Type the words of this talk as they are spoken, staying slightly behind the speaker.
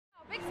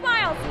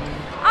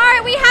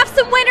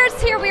some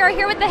winners here. We are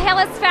here with the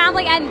Hillis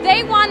family, and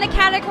they won the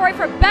category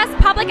for Best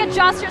Public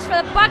Adjusters for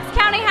the Bucks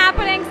County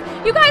happenings.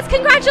 You guys,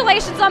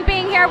 congratulations on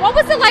being here. What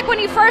was it like when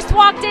you first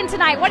walked in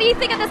tonight? What do you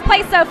think of this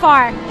place so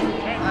far?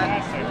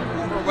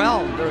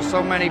 Overwhelmed. There's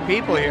so many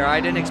people here.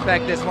 I didn't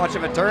expect this much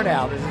of a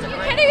turnout. Are you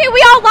kidding me?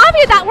 We all love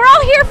you. We're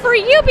all here for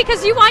you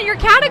because you won your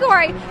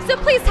category. So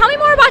please tell me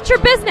more about your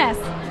business.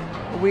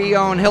 We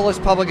own Hillis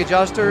Public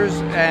Adjusters,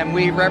 and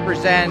we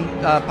represent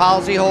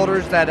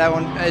policyholders that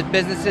own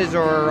businesses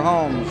or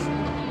homes.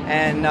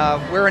 And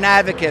we're an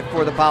advocate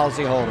for the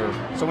policyholder.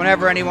 So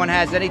whenever anyone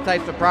has any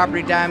types of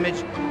property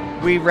damage,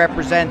 we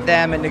represent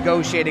them and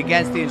negotiate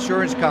against the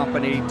insurance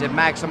company to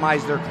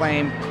maximize their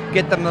claim,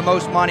 get them the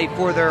most money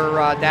for their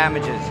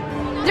damages.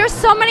 There's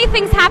so many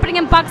things happening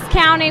in Bucks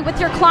County with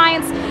your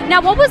clients.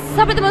 Now, what was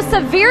some of the most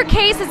severe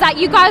cases that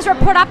you guys were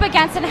put up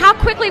against, and how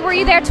quickly were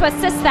you there to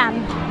assist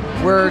them?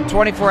 We're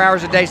 24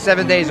 hours a day,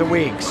 7 days a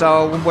week.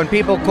 So when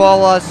people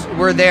call us,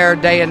 we're there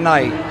day and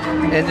night.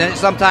 And then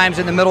sometimes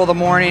in the middle of the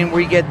morning,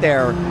 we get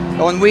there.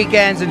 On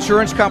weekends,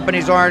 insurance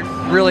companies aren't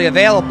really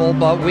available,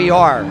 but we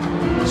are.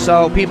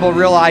 So people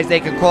realize they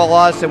can call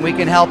us and we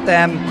can help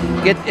them.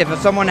 If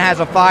someone has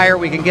a fire,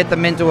 we can get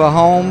them into a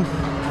home,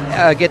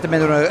 get them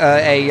into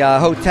a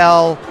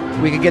hotel.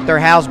 We can get their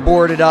house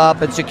boarded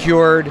up and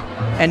secured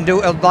and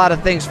do a lot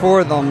of things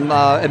for them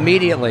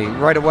immediately,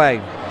 right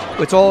away.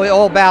 It's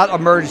all about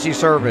emergency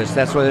service.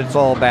 That's what it's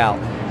all about.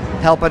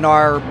 Helping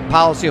our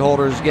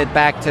policyholders get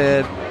back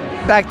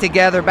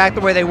together, back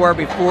the way they were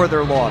before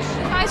their loss.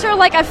 You guys are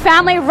like a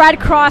family Red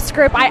Cross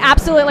group. I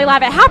absolutely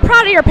love it. How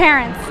proud are your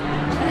parents?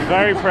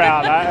 Very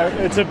proud.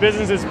 It's a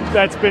business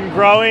that's been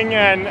growing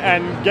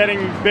and getting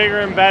bigger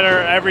and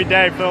better every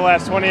day for the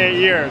last 28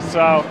 years.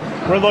 So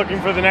we're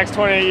looking for the next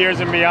 28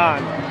 years and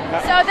beyond.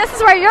 So this is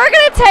where you're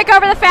going to take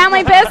over the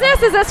family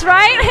business, is this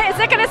right? Is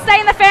it going to stay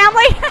in the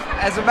family?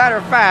 As a matter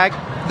of fact,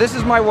 this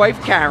is my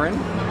wife, Karen.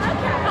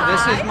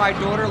 This is my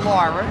daughter,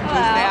 Laura, who's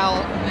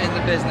now in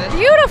the business.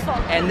 Beautiful.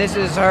 And this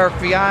is her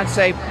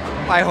fiance,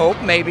 I hope,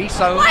 maybe.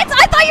 So. What?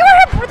 I thought you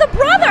were the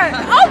brother.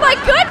 Oh my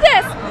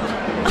goodness.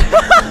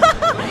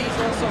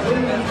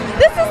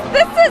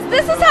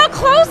 This is how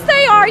close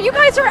they are. You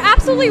guys are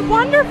absolutely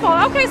wonderful.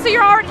 Okay, so you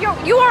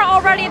are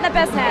already in the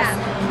business.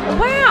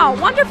 Wow,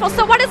 wonderful.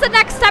 So what is the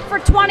next step for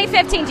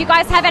 2015? Do you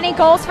guys have any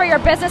goals for your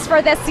business for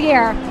this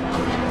year?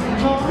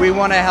 We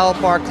want to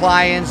help our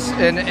clients,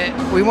 and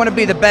we want to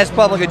be the best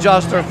public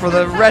adjuster for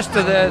the rest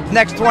of the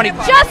next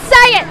 25 Just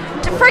say it.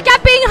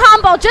 Forget being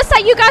humble. Just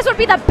say you guys would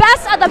be the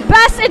best of the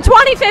best in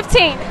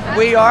 2015.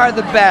 We are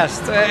the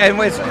best, and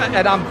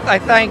I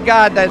thank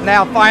God that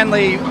now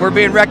finally we're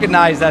being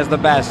recognized as the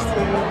best.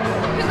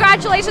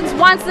 Congratulations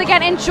once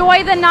again.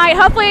 Enjoy the night.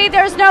 Hopefully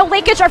there's no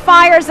leakage or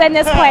fires in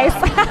this place.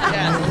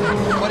 Yes.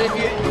 But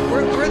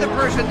we're the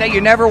person that you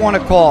never want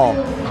to call.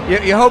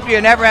 You hope you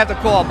never have to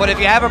call, but if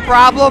you have a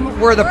problem,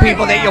 we're the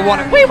people that you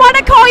want to call. We want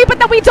to call you, but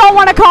then we don't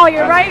want to call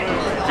you, right?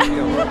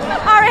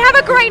 All right,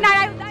 have a great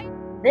night.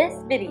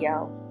 This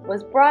video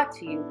was brought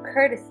to you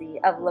courtesy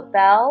of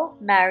LaBelle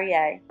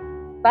Marier,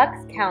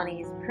 Bucks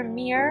County's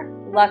premier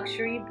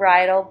luxury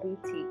bridal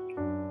boutique.